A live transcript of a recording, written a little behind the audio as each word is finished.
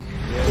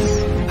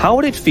How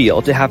would it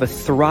feel to have a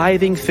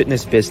thriving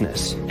fitness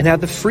business and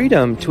have the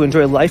freedom to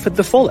enjoy life at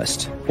the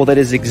fullest? Well, that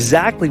is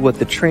exactly what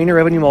the Trainer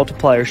Revenue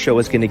Multiplier Show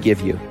is going to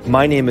give you.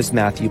 My name is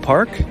Mathew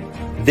Park.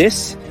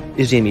 This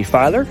is Jaime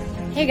Filer.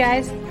 Hey,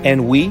 guys.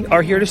 And we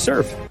are here to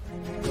serve.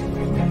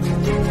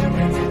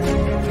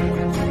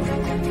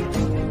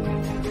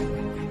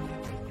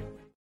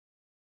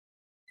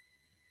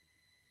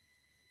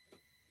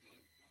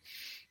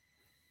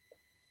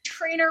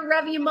 Trainer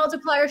Revenue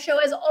Multiplier Show.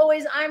 As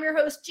always, I'm your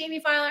host, Jaime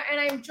Filer, and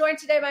I'm joined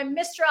today by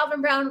Mr. Alvin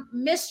Brown,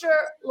 Mr.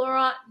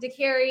 Laurent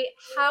Decarie.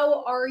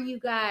 How are you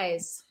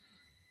guys?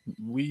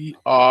 We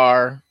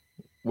are,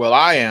 well,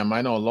 I am.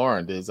 I know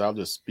Laurent is. I'll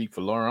just speak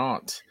for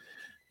Laurent.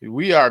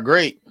 We are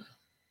great.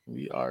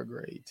 We are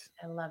great.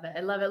 I love it. I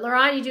love it.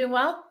 Laurent, you doing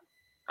well?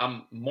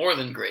 I'm more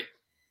than great.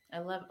 I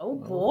love it. Oh,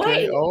 boy.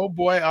 Okay. Oh,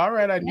 boy. All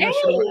right.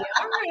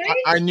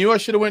 I knew I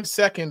should have went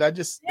second.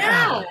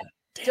 Yeah.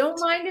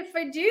 Don't mind if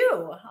I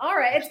do. All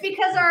right. It's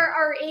because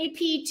our AP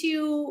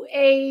to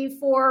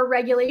A4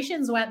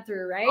 regulations went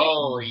through, right?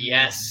 Oh,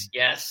 yes.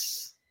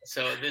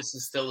 So this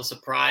is still a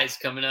surprise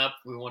coming up.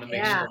 We want to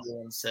make sure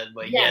everyone said,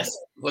 but yes,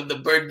 with the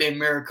birthday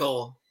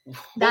miracle.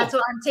 That's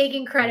what I'm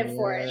taking credit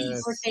for. It's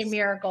a birthday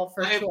miracle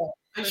for sure.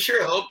 I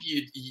sure hope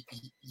you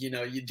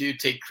do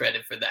take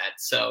credit for that.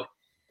 So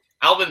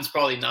Alvin's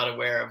probably not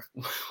aware of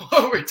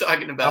what we're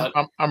talking about.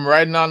 I'm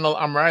riding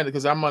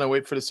because I'm gonna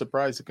wait for the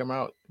surprise to come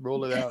out.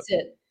 Roll it out.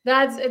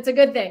 It's a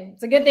good thing.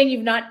 It's a good thing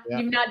you've not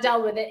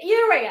dealt with it.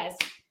 Either way, guys.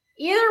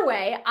 Either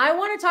way, I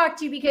want to talk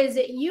to you because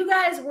you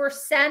guys were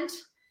sent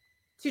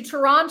to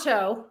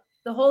Toronto,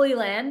 the Holy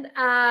Land,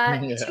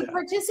 to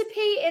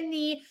participate in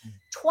the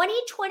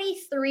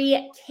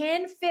 2023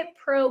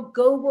 Canfitpro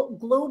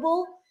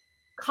Global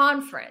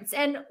Conference.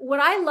 And what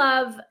I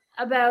love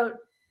about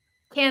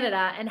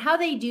Canada and how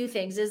they do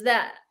things is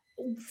that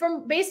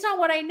based on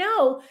what I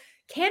know,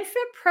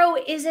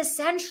 Canfitpro is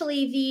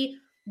essentially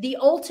the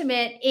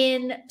ultimate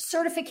in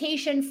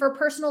certification for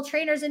personal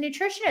trainers and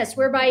nutritionists,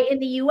 whereby in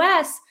the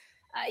US,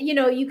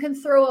 you can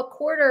throw a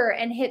quarter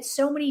and hit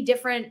so many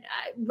different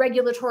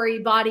regulatory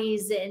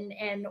bodies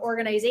and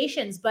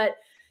organizations, but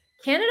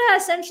Canada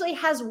essentially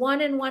has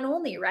one and one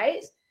only,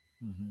 right?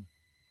 Mm-hmm.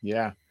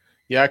 Yeah.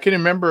 I can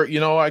remember,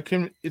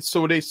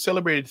 so they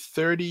celebrated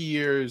 30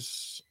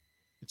 years.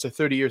 It's a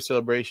 30-year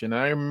celebration.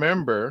 And I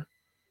remember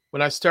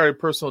when I started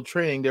personal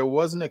training, there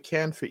wasn't a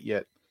Canfit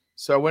yet.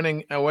 So I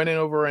went in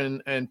over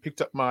and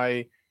picked up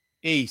my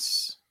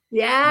ACE.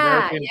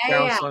 American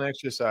Council on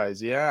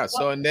Exercise. Yeah.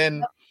 So and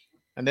then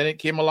it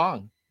came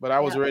along. But I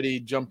was already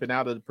jumping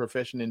out of the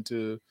profession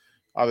into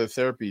other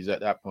therapies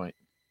at that point.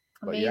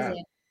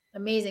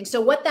 Amazing.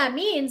 So what that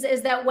means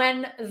is that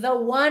when the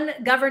one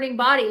governing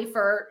body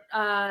for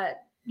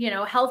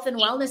health and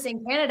wellness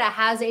in Canada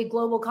has a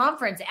global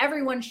conference,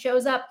 everyone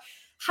shows up.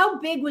 How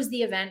big was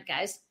the event,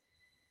 guys?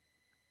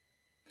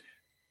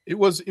 It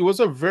was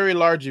a very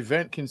large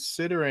event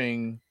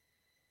considering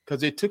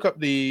because it took up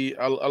a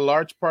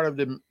large part of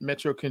the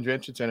Metro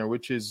Convention Center,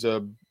 which is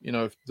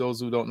if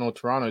those who don't know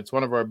Toronto, it's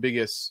one of our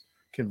biggest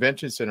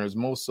convention centers.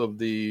 Most of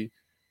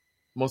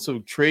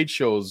trade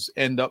shows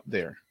end up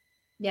there.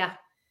 Yeah.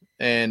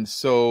 And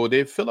so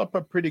they fill up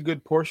a pretty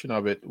good portion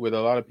of it with a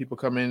lot of people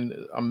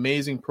coming,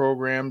 amazing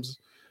programs.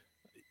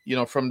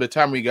 From the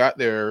time we got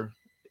there,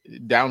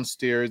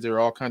 downstairs, there are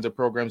all kinds of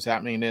programs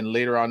happening. And then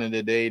later on in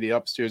the day, the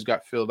upstairs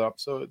got filled up.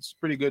 So it's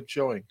pretty good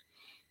showing.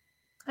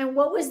 And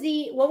what was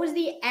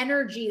the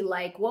energy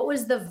like? What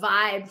was the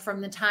vibe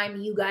from the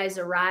time you guys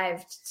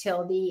arrived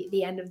till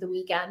the end of the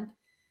weekend?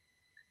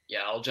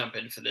 Yeah, I'll jump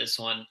in for this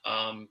one.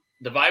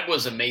 The vibe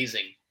was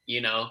amazing.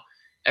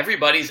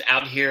 Everybody's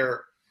out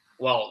here.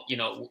 Well,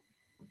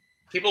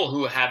 people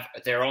who have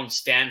their own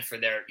stand for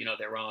their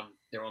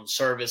own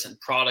service and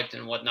product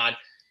and whatnot,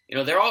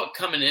 they're all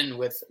coming in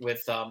with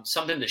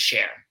something to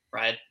share,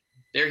 right?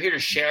 They're here to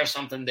share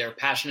something they're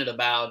passionate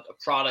about, a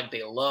product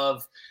they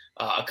love,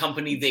 a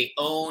company they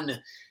own.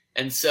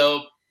 And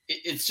so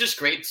it's just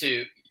great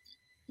to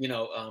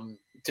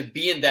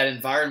be in that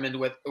environment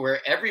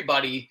where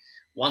everybody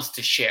wants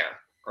to share,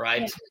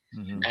 right? Yeah.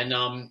 Mm-hmm.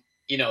 And,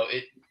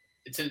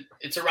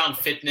 it's around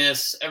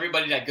fitness.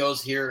 Everybody that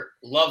goes here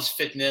loves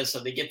fitness. So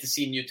they get to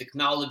see new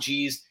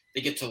technologies.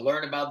 They get to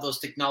learn about those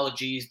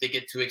technologies. They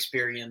get to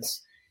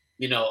experience,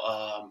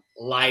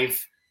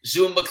 live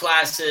Zumba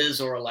classes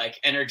or like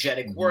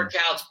energetic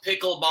workouts.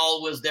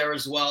 Pickleball was there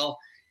as well.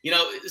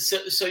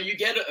 So you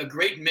get a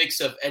great mix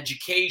of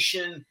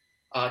education,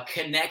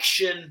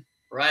 connection,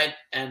 right?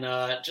 And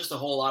just a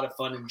whole lot of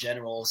fun in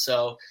general.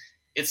 So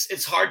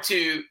it's hard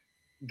to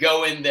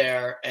go in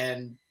there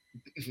and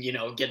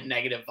get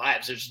negative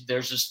vibes.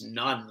 There's just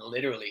none,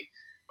 literally.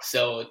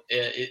 So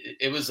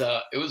it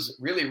was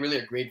really, really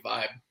a great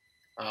vibe.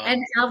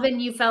 And Alvin,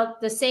 you felt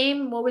the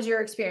same. What was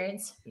your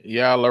experience?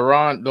 Yeah,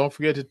 Laurent, don't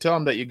forget to tell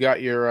them that you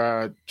got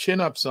your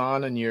chin ups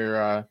on and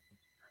your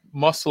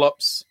muscle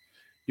ups.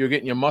 You're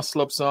getting your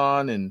muscle ups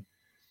on, and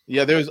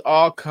there's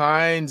all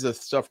kinds of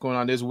stuff going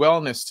on. There's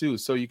wellness too,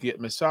 so you can get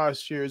massage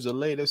chairs, the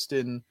latest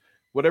in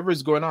whatever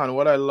is going on.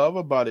 What I love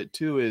about it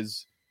too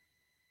is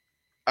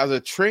as a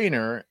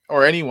trainer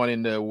or anyone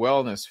in the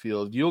wellness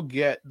field, you'll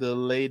get the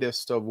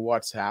latest of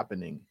what's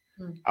happening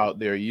out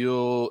there.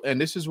 And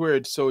this is where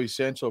it's so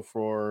essential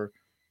for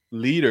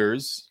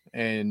leaders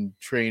and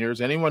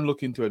trainers, anyone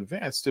looking to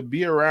advance, to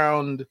be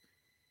around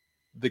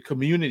the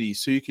community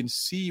so you can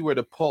see where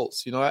the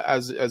pulse,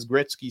 as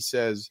Gretzky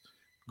says,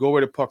 go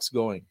where the puck's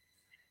going.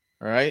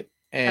 All right.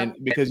 And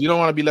because you don't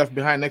want to be left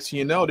behind. Next thing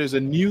you know, there's a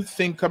new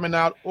thing coming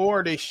out,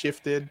 or they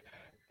shifted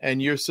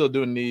and you're still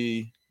doing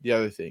the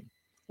other thing.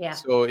 Yeah.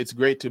 So it's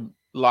great to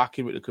lock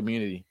in with the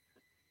community.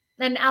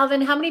 And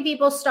Alvin, how many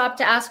people stopped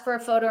to ask for a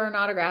photo or an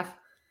autograph?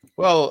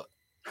 Well,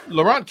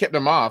 Laurent kept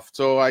them off,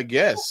 so I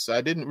guess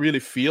I didn't really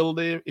feel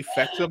the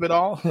effects of it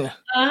all. You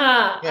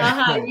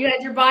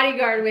had your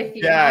bodyguard with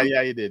you.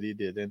 Yeah, he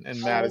did.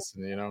 And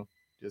Madison,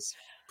 just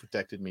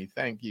protected me.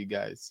 Thank you,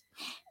 guys.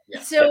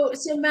 Yeah. So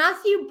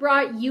Mathew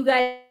brought you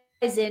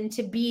guys in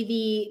to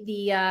be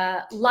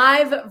the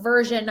live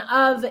version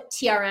of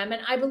TRM,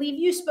 and I believe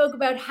you spoke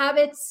about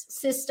habits,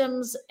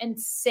 systems, and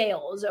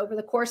sales over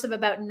the course of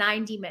about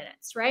 90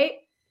 minutes, right?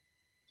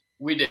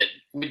 We did.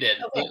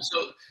 Okay.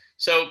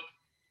 So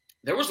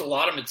there was a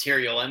lot of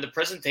material, and the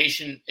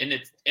presentation in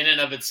and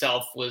of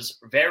itself was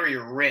very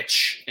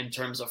rich in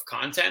terms of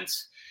content.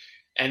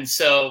 And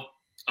so,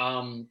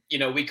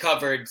 we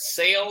covered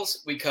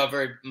sales, we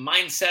covered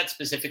mindset,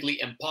 specifically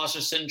imposter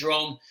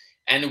syndrome,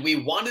 and we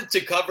wanted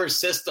to cover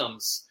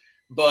systems,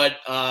 but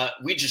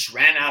we just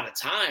ran out of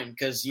time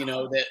because, we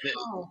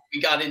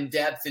got in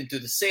depth into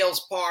the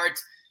sales part.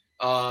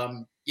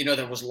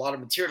 There was a lot of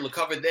material to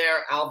cover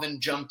there.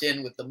 Alvin jumped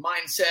in with the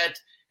mindset.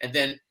 And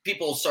then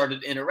people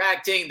started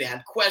interacting. They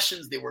had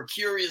questions. They were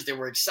curious. They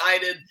were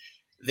excited.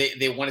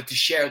 They wanted to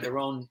share their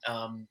own,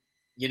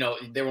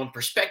 their own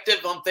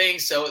perspective on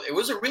things. So it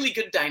was a really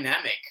good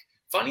dynamic.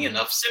 Funny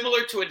enough,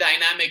 similar to a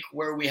dynamic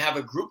where we have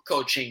a group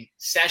coaching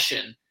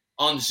session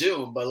on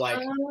Zoom, but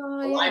like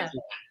a live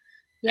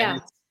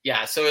one.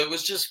 Yeah. So it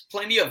was just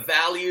plenty of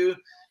value,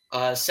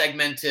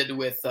 segmented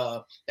with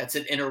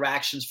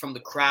interactions from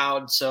the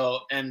crowd. So,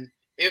 and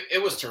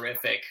it was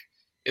terrific.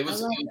 It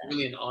was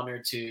really an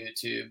honor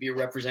to be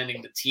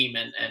representing the team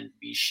and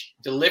be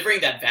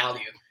delivering that value.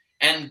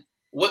 And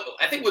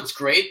what's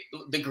great,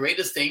 the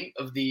greatest thing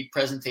of the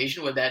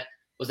presentation was that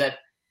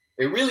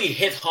it really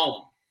hit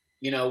home.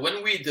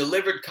 When we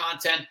delivered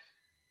content,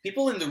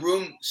 people in the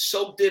room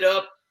soaked it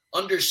up,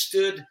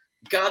 understood,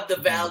 got the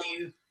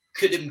value,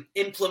 could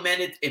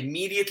implement it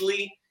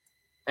immediately.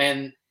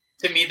 And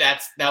to me,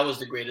 that was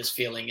the greatest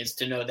feeling, is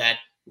to know that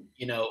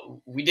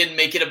we didn't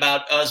make it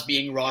about us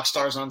being rock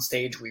stars on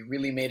stage. We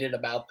really made it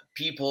about the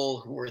people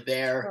who were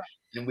there,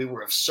 and we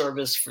were of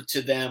service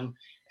to them,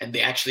 and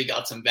they actually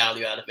got some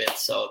value out of it.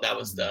 So that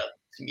was to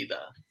me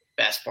the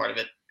best part of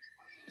it.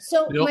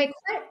 So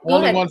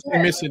only one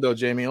thing missing though,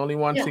 Jamie. Only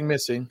one thing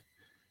missing.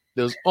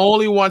 There's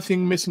only one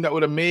thing missing that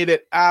would have made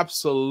it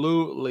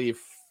absolutely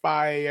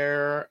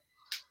fire,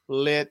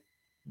 lit,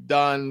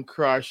 done,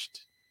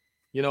 crushed.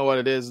 You know what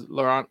it is,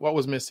 Laurent? What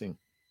was missing?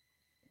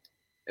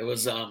 It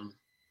was some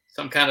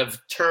kind of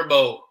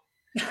turbo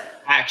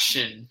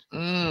action.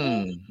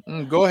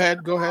 Go ahead.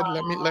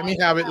 Let me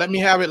have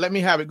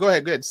it. Go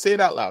ahead. Say it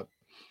out loud.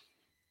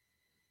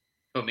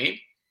 Oh,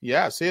 me?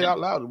 Yeah, say it out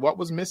loud. What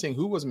was missing?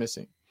 Who was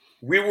missing?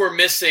 We were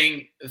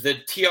missing the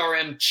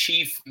TRM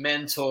chief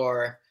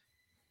mentor,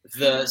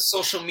 the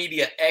social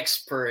media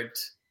expert,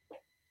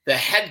 the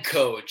head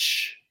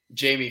coach,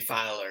 Jaime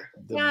Filer.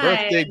 The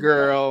birthday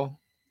girl,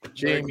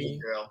 Jaime.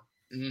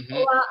 Mm-hmm.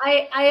 Well,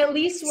 I at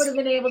least would have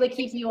been able to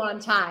keep you on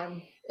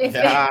time if they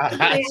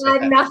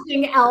had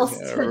nothing else.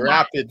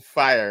 Rapid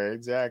fire,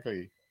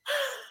 exactly.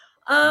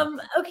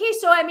 Okay,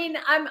 so I mean,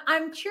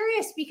 I'm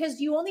curious because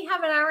you only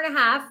have an hour and a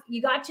half.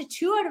 You got to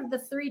 2 out of the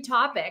 3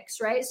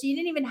 topics, right? So you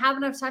didn't even have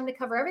enough time to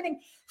cover everything.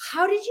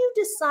 How did you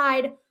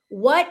decide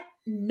what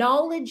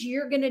knowledge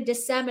you're going to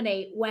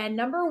disseminate when,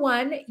 number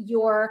one,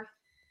 you're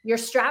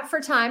strapped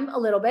for time a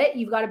little bit,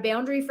 you've got a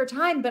boundary for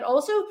time, but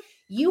also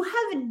you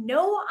have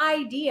no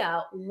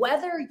idea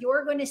whether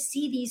you're going to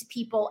see these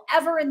people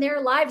ever in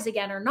their lives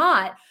again or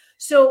not.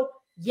 So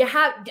do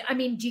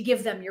you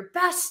give them your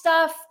best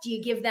stuff? Do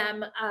you give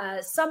them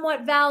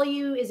somewhat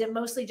value? Is it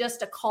mostly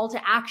just a call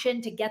to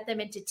action to get them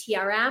into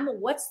TRM?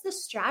 What's the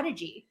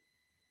strategy?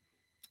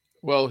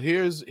 Well,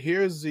 here's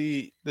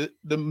my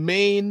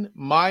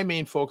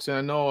main focus, and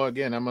I know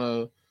again I'm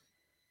gonna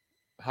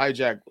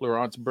hijack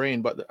Laurent's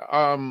brain, but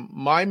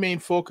my main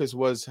focus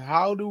was,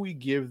 how do we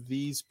give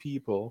these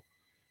people,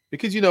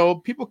 because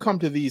people come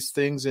to these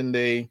things and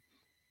you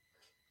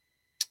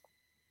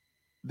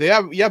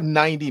have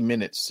 90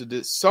 minutes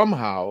to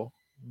somehow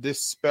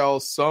dispel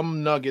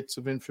some nuggets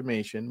of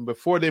information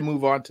before they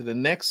move on to the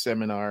next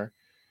seminar,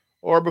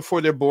 or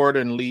before they're bored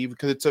and leave,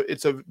 because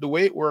the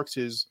way it works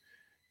is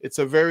it's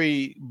a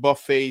very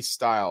buffet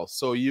style.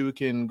 So you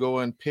can go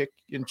and pick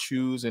and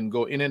choose and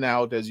go in and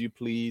out as you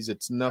please.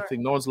 It's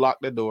nothing. No one's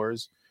locked the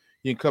doors.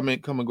 You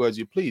can come and go as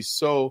you please.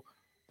 So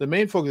the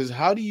main focus is,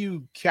 how do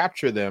you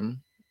capture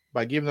them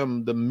by giving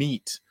them the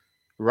meat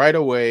right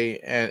away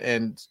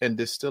and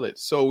distill it.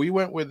 So we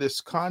went with this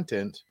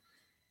content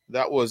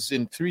that was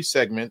in 3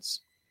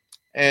 segments,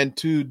 and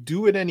to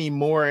do it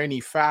any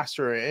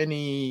faster,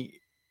 anything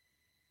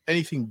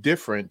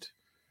different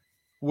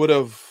would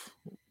have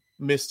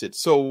missed it.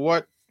 So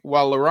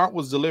while Laurent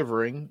was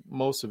delivering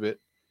most of it,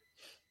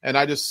 and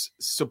I just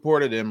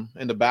supported him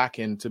in the back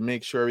end to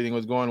make sure everything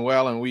was going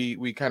well, and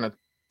we kind of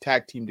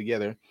tag team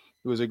together.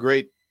 It was a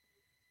great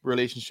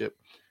relationship.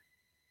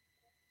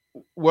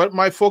 What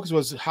my focus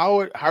was,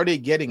 how are they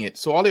getting it?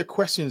 So all their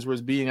questions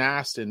was being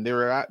asked, and they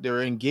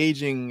were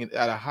engaging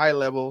at a high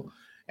level,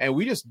 and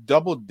we just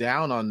doubled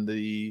down on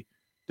the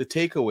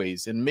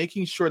takeaways and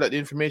making sure that the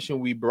information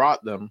we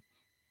brought them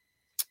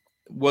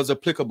was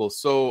applicable.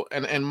 So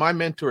and my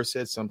mentor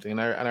said something,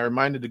 and I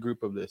reminded the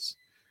group of this.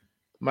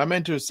 My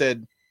mentor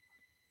said,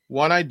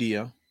 one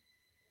idea,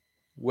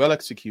 well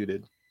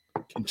executed,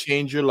 can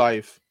change your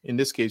life, in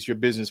this case, your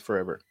business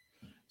forever.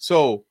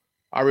 So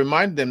I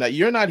remind them that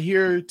you're not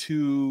here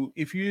to,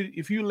 if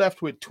you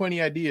left with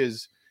 20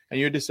 ideas and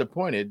you're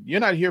disappointed,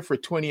 you're not here for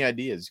 20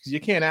 ideas, because you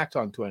can't act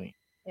on 20.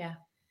 Yeah.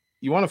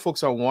 You want to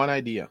focus on one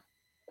idea.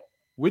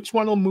 Which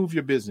one will move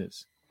your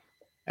business?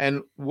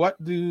 And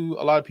what do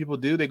a lot of people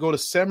do? They go to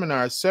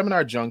seminar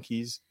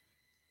junkies,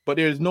 but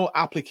there's no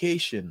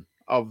application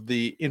of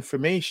the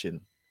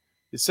information.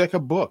 It's like a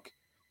book.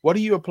 What are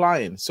you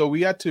applying? So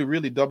we had to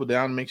really double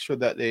down and make sure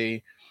that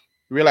they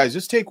realize,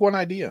 just take one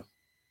idea.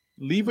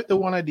 Leave it to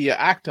one idea,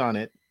 act on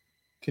it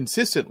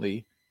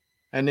consistently,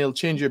 and it'll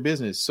change your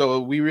business.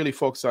 So we really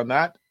focused on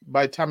that.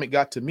 By the time it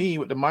got to me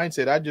with the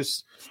mindset, I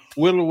just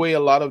whittled away a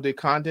lot of the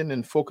content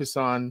and focus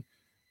on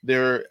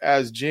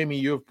as Jaime,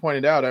 you have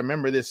pointed out, I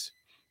remember this.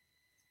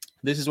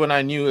 This is when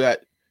I knew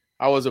that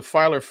I was a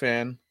Filer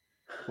fan,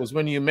 was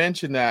when you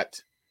mentioned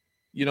that,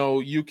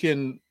 you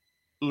can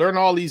learn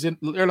all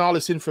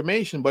this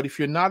information, but if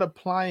you're not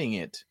applying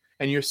it,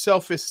 and your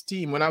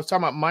self-esteem, when I was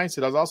talking about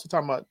mindset, I was also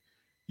talking about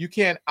you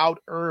can't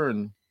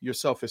out-earn your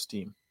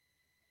self-esteem.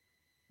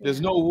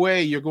 There's no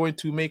way you're going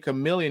to make $1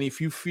 million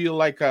if you feel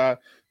like a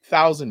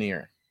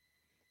thousandaire.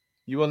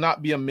 You will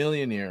not be a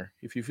millionaire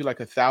if you feel like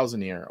a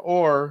thousandaire,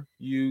 or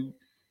you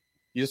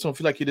just don't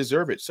feel like you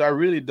deserve it. So I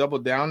really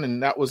doubled down,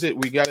 and that was it.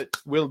 We got it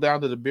whittled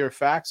down to the bare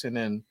facts, and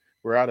then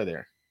we're out of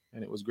there,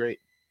 and it was great.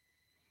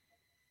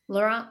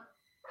 Laurent?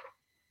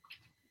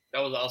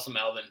 That was awesome,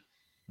 Alvin.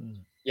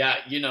 Yeah,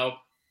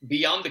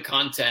 beyond the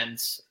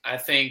content, I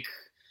think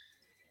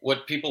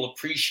what people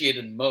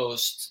appreciated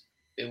most,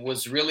 it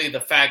was really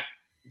the fact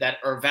that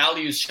our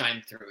values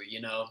shine through,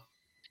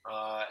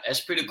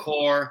 esprit de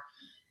corps,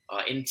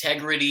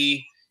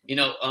 integrity.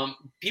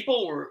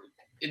 People were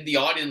in the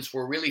audience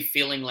were really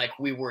feeling like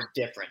we were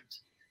different.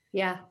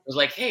 Yeah. It was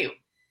like, hey,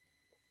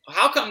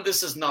 how come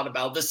this is not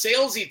about the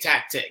salesy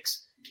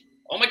tactics?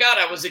 Oh my God,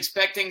 I was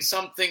expecting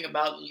something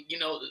about,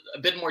 a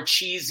bit more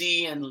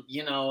cheesy and,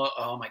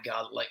 oh my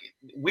God, like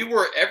we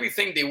were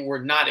everything they were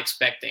not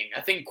expecting.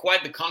 I think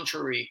quite the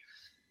contrary.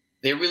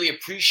 They really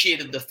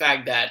appreciated the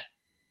fact that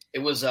it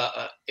was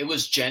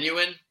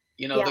genuine,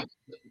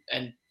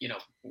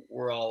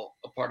 we're all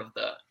a part of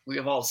we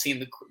have all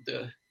seen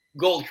the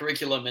gold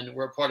curriculum, and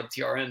we're a part of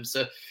TRM.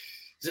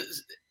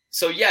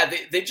 So yeah,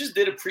 they just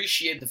did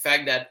appreciate the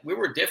fact that we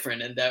were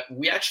different and that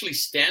we actually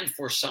stand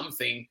for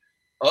something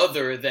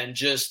other than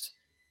just,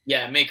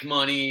 make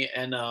money.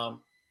 And, no,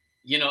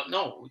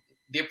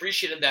 they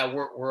appreciated that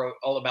we're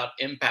all about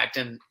impact,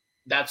 and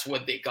that's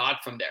what they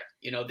got from there.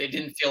 They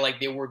didn't feel like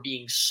they were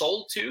being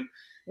sold to.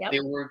 Yep.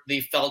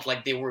 They felt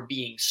like they were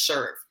being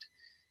served.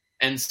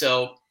 And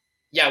so,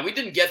 we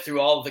didn't get through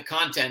all of the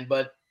content,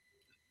 but,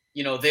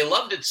 they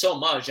loved it so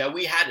much that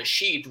we had a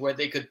sheet where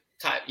they could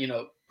type,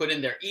 put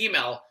in their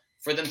email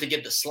for them to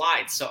get the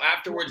slides. So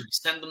afterwards, we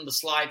send them the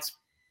slides.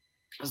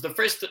 It was the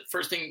first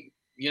thing,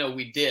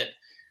 we did,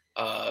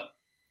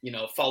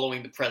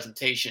 following the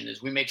presentation,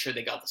 is we made sure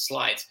they got the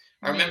slides.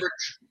 I remember,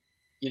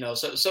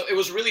 so it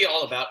was really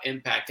all about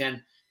impact.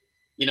 And,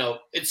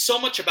 it's so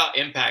much about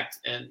impact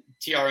and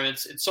TRM.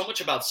 It's so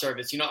much about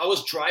service. I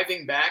was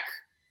driving back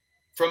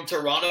from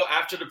Toronto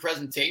after the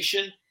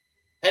presentation,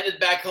 headed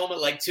back home at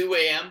like 2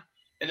 a.m.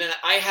 And then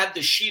I had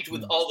the sheet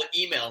with all the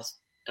emails.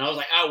 And I was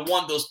like, I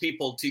want those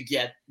people to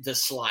get the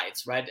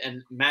slides, right?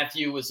 And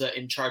Mathew was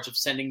in charge of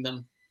sending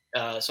them.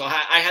 So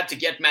I had to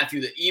get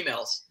Mathew the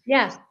emails.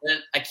 Yeah. And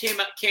I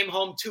came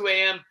home 2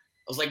 a.m.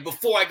 I was like,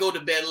 before I go to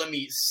bed, let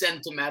me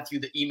send to Mathew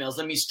the emails.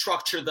 Let me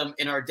structure them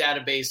in our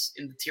database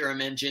in the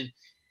TRM engine.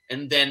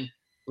 And then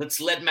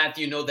let's let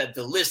Mathew know that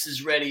the list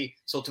is ready.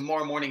 So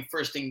tomorrow morning,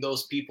 first thing,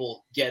 those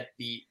people get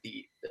the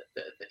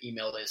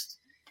email list.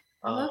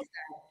 I love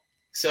that.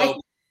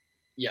 So,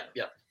 yeah.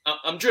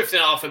 I'm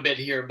drifting off a bit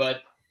here,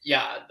 but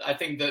yeah, I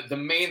think the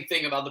main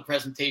thing about the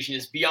presentation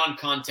is beyond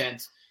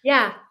content.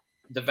 Yeah.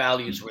 The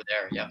values were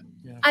there. Yeah.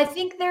 I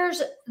think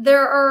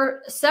there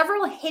are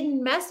several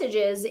hidden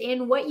messages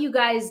in what you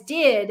guys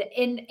did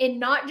in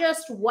not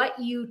just what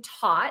you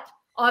taught,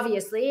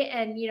 obviously,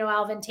 and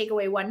Alvin, take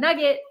away one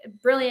nugget,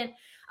 brilliant.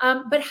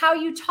 But how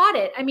you taught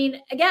it. I mean,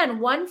 again,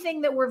 one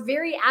thing that we're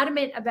very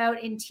adamant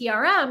about in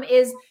TRM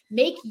is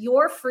make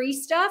your free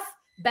stuff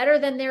better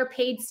than their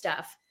paid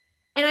stuff.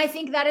 And I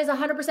think that is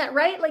 100%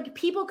 right. Like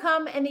people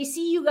come and they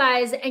see you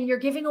guys and you're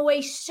giving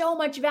away so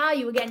much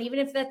value. Again, even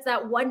if that's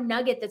that one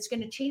nugget that's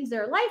going to change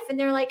their life. And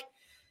they're like,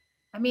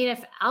 I mean,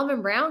 if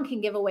Alvin Brown can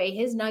give away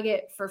his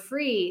nugget for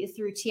free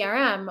through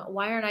TRM,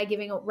 why aren't I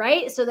giving it?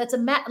 Right. So that's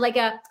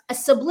a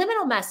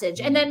subliminal message.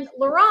 And then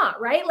Laurent,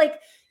 right? Like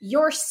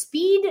your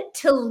speed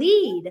to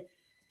lead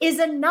is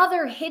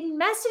another hidden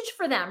message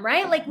for them,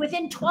 right? Like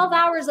within 12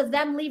 hours of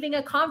them leaving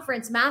a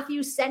conference,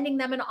 Mathew sending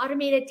them an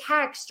automated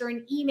text or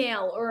an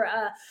email or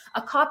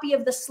a copy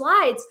of the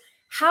slides.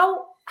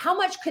 How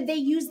much could they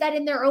use that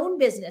in their own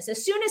business?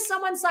 As soon as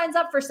someone signs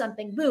up for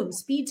something, boom,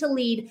 speed to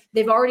lead.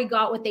 They've already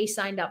got what they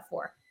signed up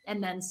for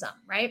and then some,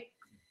 right?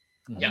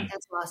 Yeah. I think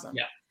that's awesome.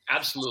 Yeah,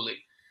 absolutely.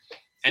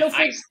 So And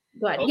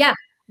go ahead. Yeah.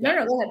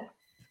 No, go ahead.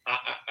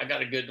 I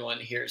got a good one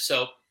here.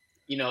 So,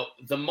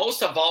 the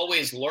most I've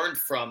always learned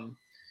from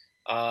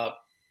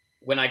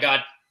when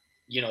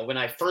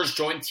I first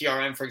joined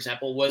TRM, for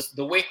example, was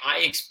the way I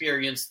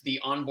experienced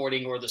the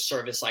onboarding or the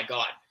service I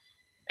got.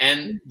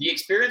 And the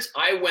experience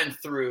I went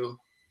through,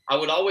 I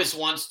would always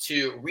want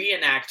to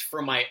reenact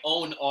for my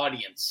own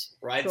audience,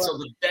 right? Sure. So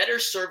the better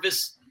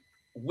service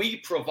we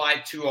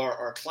provide to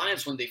our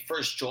clients when they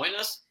first join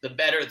us, the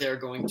better they're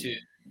going to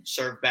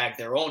serve back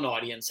their own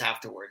audience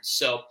afterwards.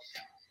 So,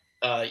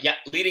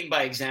 leading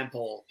by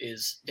example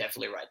is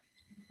definitely right.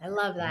 I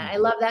love that. I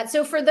love that.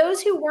 So for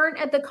those who weren't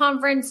at the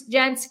conference,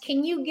 gents,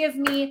 can you give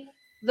me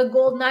the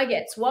gold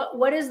nuggets?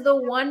 What is the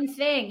one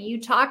thing you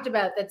talked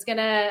about that's going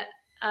to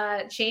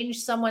change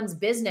someone's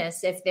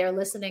business if they're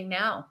listening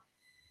now?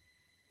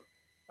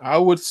 I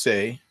would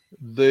say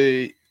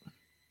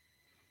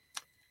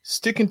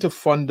sticking to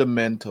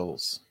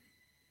fundamentals.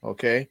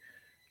 Okay.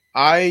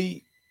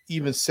 I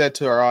even said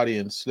to our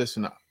audience,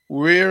 listen,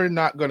 we're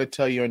not going to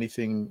tell you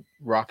anything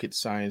rocket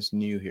science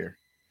new here,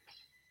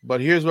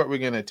 but here's what we're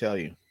going to tell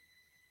you.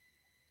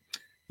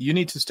 You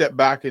need to step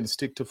back and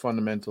stick to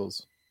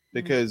fundamentals,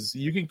 because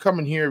you can come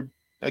in here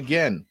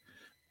again.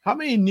 How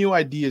many new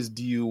ideas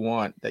do you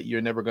want that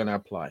you're never going to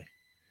apply?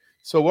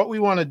 So what we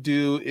want to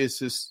do is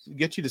just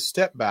get you to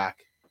step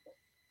back,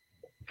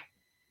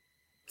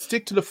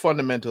 stick to the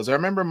fundamentals. I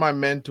remember my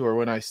mentor,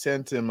 when I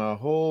sent him a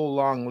whole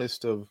long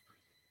list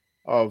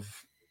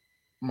of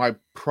my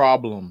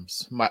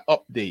problems, my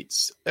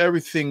updates,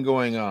 everything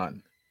going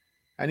on.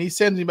 And he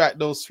sends me back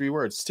those 3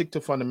 words, stick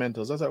to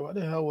fundamentals. I was like, what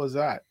the hell was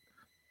that?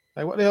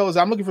 Like, what the hell is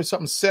that? I'm looking for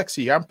something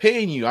sexy. I'm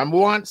paying you. I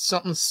want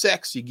something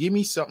sexy. Give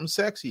me something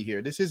sexy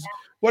here.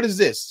 What is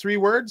this? 3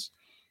 words?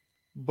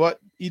 But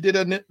he did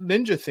a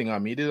ninja thing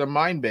on me. He did a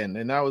mind bend.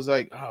 And I was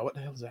like, oh, what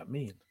the hell does that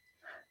mean?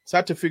 So I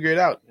had to figure it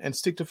out and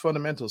stick to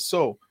fundamentals.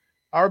 So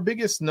our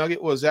biggest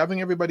nugget was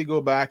having everybody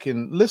go back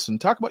and listen,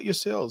 talk about your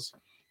sales.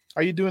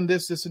 Are you doing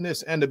this, this, and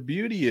this? And the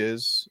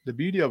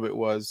beauty of it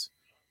was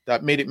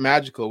that made it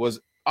magical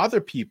was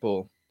other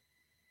people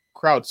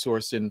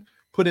crowdsourced and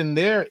put in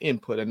their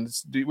input. And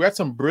we had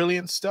some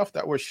brilliant stuff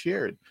that was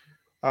shared.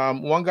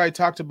 One guy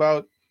talked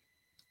about,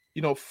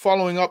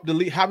 following up the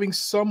lead, having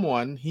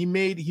someone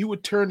he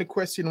would turn the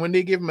question when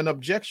they gave him an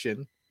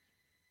objection.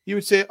 He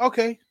would say,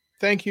 okay,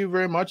 thank you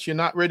very much. You're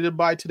not ready to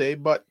buy today,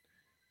 but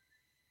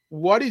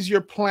what is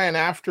your plan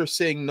after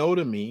saying no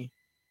to me?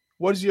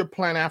 What is your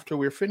plan after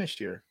we're finished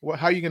here?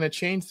 How are you going to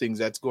change things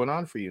that's going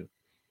on for you?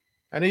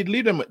 And he'd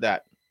lead them with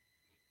that.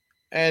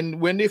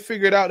 And when they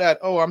figured out that,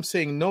 oh, I'm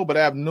saying no, but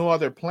I have no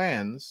other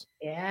plans.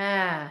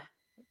 Yeah.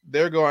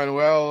 They're going,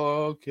 well,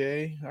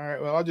 okay. All right.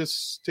 Well, I'll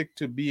just stick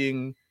to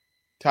being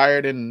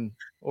tired and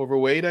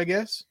overweight, I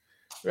guess.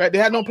 Right. They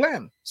had no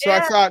plan. So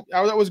I thought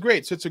that was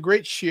great. So it's a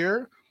great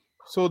share.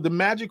 So the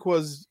magic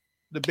was,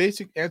 the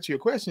basic answer to your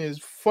question is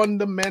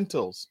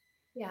fundamentals.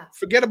 Yeah.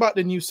 Forget about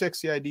the new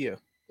sexy idea.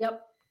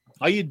 Yep.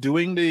 Are you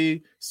doing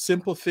the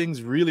simple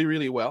things really,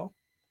 really well?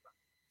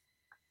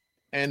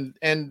 And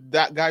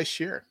that guy's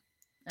share.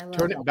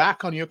 Turn it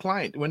back on your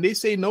client. When they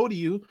say no to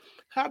you,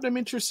 have them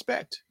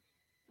introspect.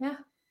 Yeah.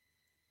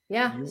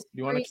 Yeah.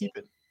 You want to keep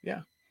it.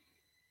 Yeah.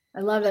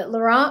 I love it.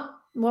 Laurent,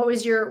 what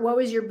was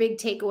your big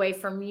takeaway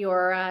from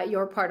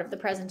your part of the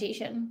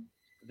presentation?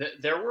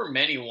 There were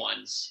many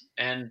ones,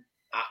 and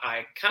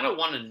I kind of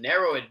want to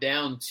narrow it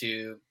down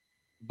to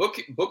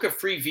book a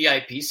free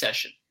VIP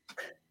session.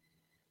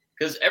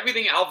 Because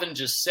everything Alvin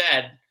just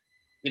said,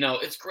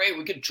 it's great.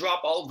 We could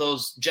drop all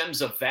those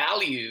gems of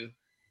value,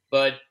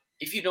 but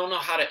if you don't know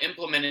how to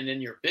implement it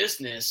in your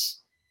business,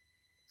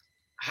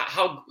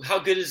 how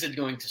good is it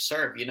going to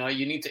serve? You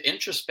need to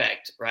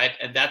introspect, right?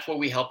 And that's what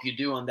we help you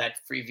do on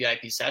that free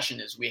VIP session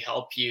is we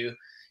help you,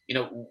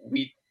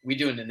 we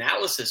do an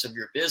analysis of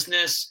your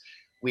business.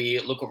 We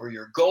look over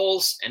your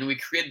goals and we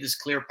create this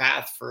clear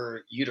path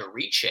for you to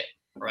reach it,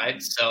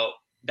 right? So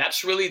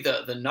that's really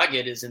the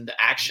nugget is in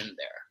the action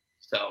there.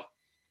 So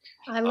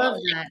I love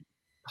that.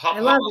 I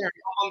love that.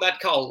 On that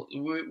call,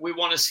 we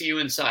want to see you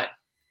inside.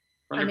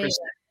 100%.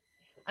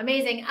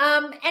 Amazing.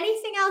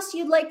 Anything else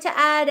you'd like to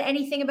add?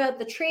 Anything about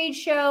the trade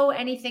show?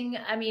 Anything?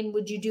 I mean,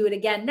 would you do it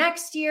again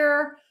next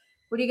year?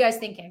 What are you guys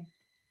thinking?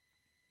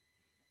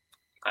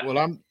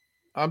 Well,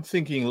 I'm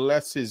thinking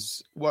less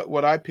is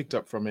what I picked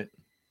up from it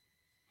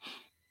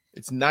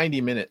It's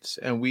 90 minutes.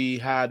 And we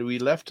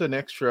left an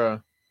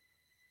extra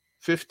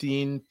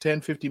 15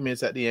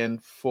 minutes at the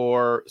end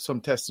for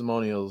some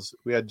testimonials.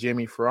 We had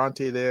Jaime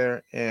Ferrante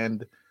there.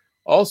 And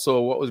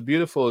also what was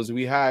beautiful is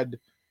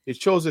it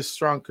shows a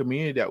strong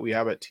community that we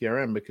have at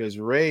TRM, because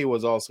Ray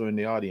was also in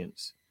the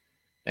audience.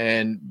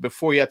 And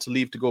before he had to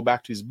leave to go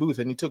back to his booth,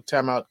 and he took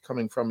time out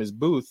coming from his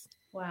booth.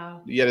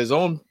 Wow. He had his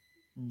own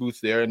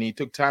booth there, and he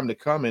took time to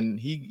come, and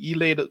he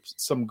laid up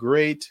some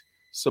great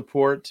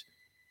support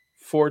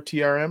for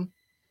TRM.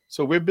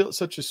 So we built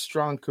such a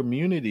strong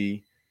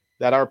community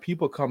that our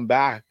people come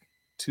back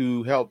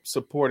to help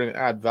support and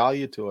add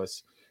value to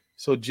us.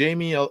 So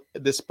Jaime,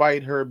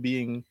 despite her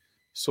being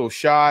so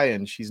shy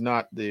and she's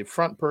not the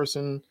front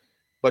person,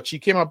 but she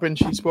came up and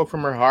she spoke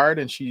from her heart,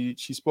 and she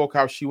spoke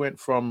how she went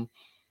from,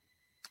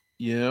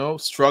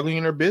 struggling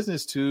in her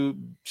business to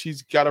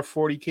she's got a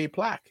 40K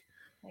plaque.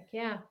 Heck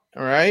yeah.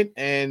 All right.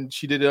 And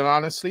she did it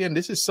honestly. And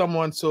this is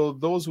someone, so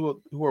those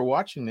who are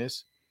watching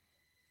this,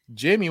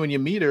 Jaime, when you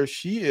meet her,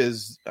 she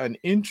is an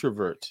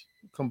introvert,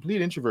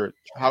 complete introvert.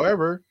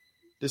 However,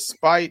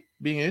 despite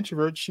being an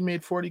introvert, she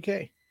made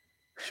 40K.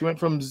 She went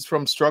from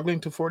struggling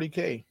to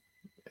 40K.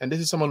 And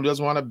this is someone who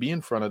doesn't want to be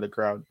in front of the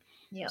crowd.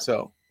 Yeah.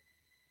 So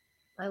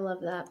I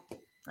love that.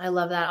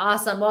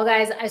 Awesome. Well,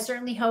 guys, I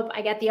certainly hope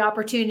I get the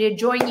opportunity to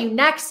join you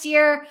next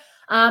year.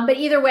 But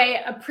either way,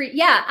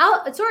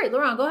 sorry,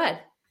 Laurent, go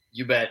ahead.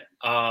 You bet.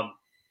 I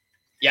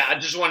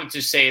just wanted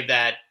to say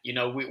that,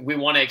 we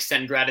want to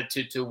extend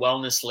gratitude to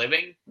Wellness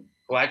Living,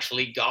 who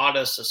actually got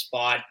us a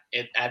spot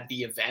at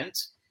the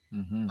event.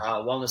 Mm-hmm.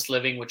 Wellness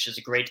Living, which is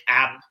a great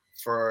app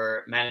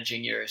for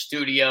managing your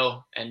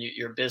studio and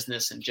your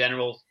business in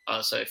general.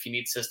 So if you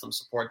need system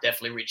support,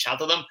 definitely reach out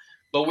to them.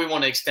 But we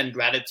want to extend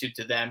gratitude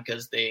to them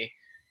because they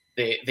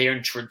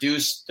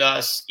introduced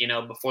us,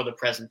 before the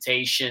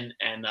presentation,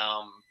 and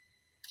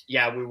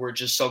we were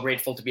just so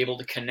grateful to be able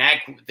to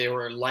connect.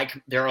 They're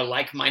a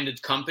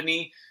like-minded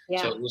company,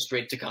 so it was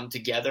great to come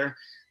together.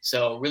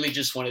 So really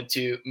just wanted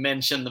to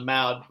mention them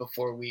out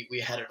before we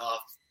headed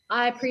off.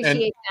 I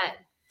appreciate that.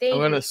 I'm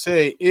gonna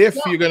say if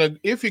you're gonna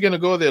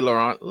go there,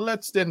 Laurent,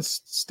 let's then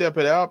step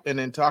it up and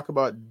then talk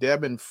about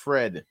Deb and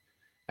Fred,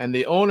 and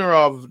the owner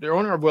of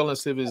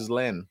Wellness Live is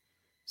Len.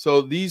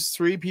 So these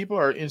three people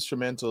are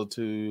instrumental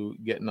to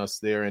getting us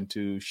there and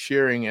to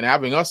sharing and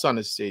having us on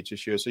the stage to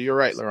share. So you're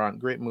right, Laurent.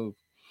 Great move.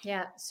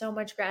 Yeah, so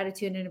much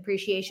gratitude and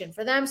appreciation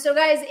for them. So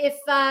guys, if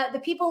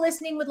the people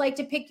listening would like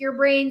to pick your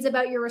brains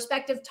about your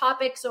respective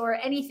topics or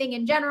anything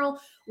in general,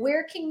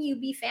 where can you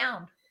be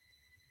found?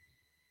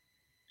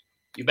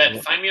 You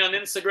bet. Find me on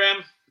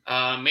Instagram,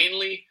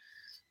 mainly.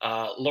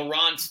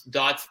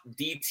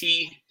 Laurent.dt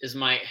is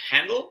my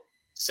handle.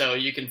 So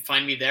you can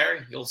find me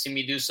there. You'll see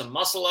me do some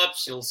muscle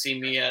ups. You'll see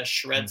me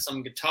shred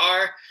some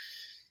guitar.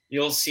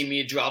 You'll see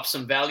me drop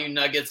some value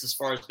nuggets as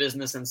far as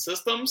business and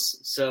systems.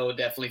 So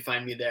definitely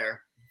find me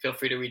there. Feel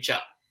free to reach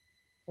out.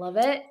 Love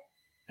it.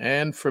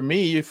 And for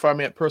me, you find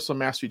me at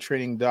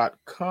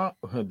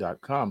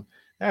personalmasterytraining.com.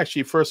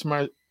 Actually,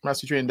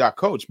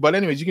 personalmasterytraining.coach. But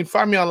anyways, you can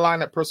find me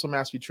online at Personal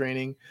Mastery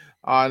Training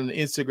on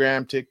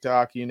Instagram,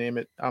 TikTok, you name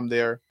it. I'm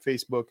there,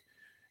 Facebook,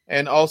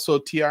 and also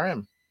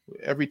TRM.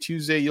 Every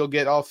Tuesday, you'll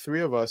get all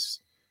three of us.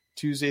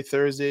 Tuesday,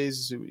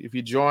 Thursdays. If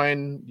you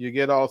join, you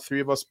get all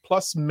three of us,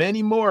 plus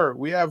many more.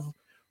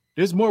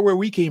 There's more where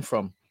we came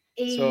from.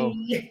 So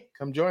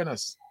come join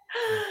us.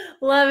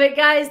 Love it,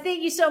 guys.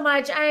 Thank you so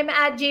much. I am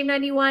at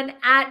Jaime91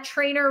 at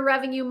Trainer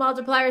Revenue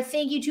Multiplier.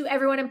 Thank you to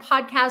everyone in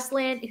podcast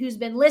land who's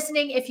been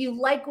listening. If you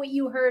like what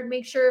you heard,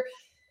 make sure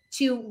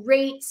to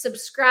rate,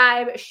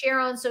 subscribe, share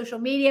on social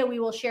media. We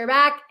will share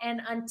back.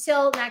 And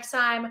until next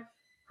time,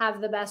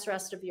 have the best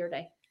rest of your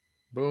day.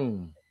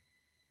 Boom.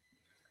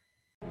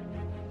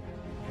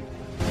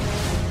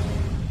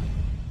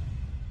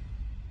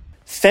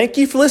 Thank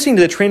you for listening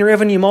to the Trainer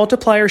Revenue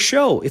Multiplier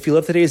Show. If you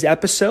love today's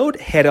episode,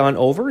 head on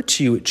over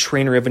to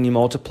Trainer Revenue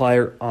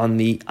Multiplier on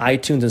the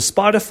iTunes and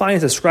Spotify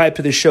and subscribe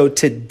to the show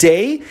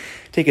today.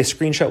 Take a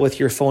screenshot with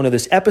your phone of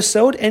this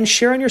episode and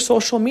share on your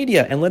social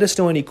media and let us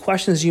know any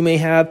questions you may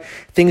have,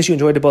 things you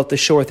enjoyed about the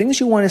show, or things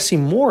you want to see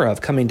more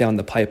of coming down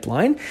the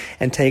pipeline,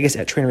 and tag us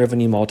at Trainer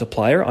Revenue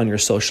Multiplier on your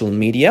social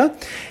media.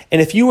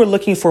 And if you are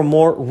looking for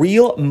more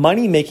real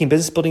money-making,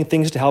 business-building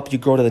things to help you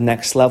grow to the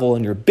next level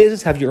in your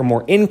business, have your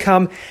more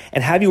income,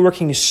 and have you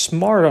working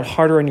smarter and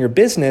harder in your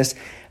business,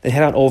 then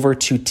head on over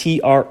to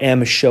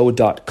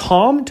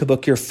trmshow.com to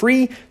book your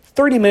free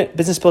 30-minute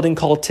business building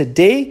call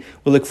today.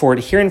 We look forward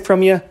to hearing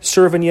from you,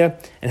 serving you,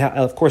 and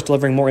of course,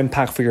 delivering more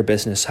impact for your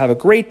business. Have a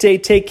great day.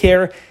 Take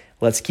care.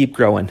 Let's keep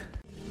growing.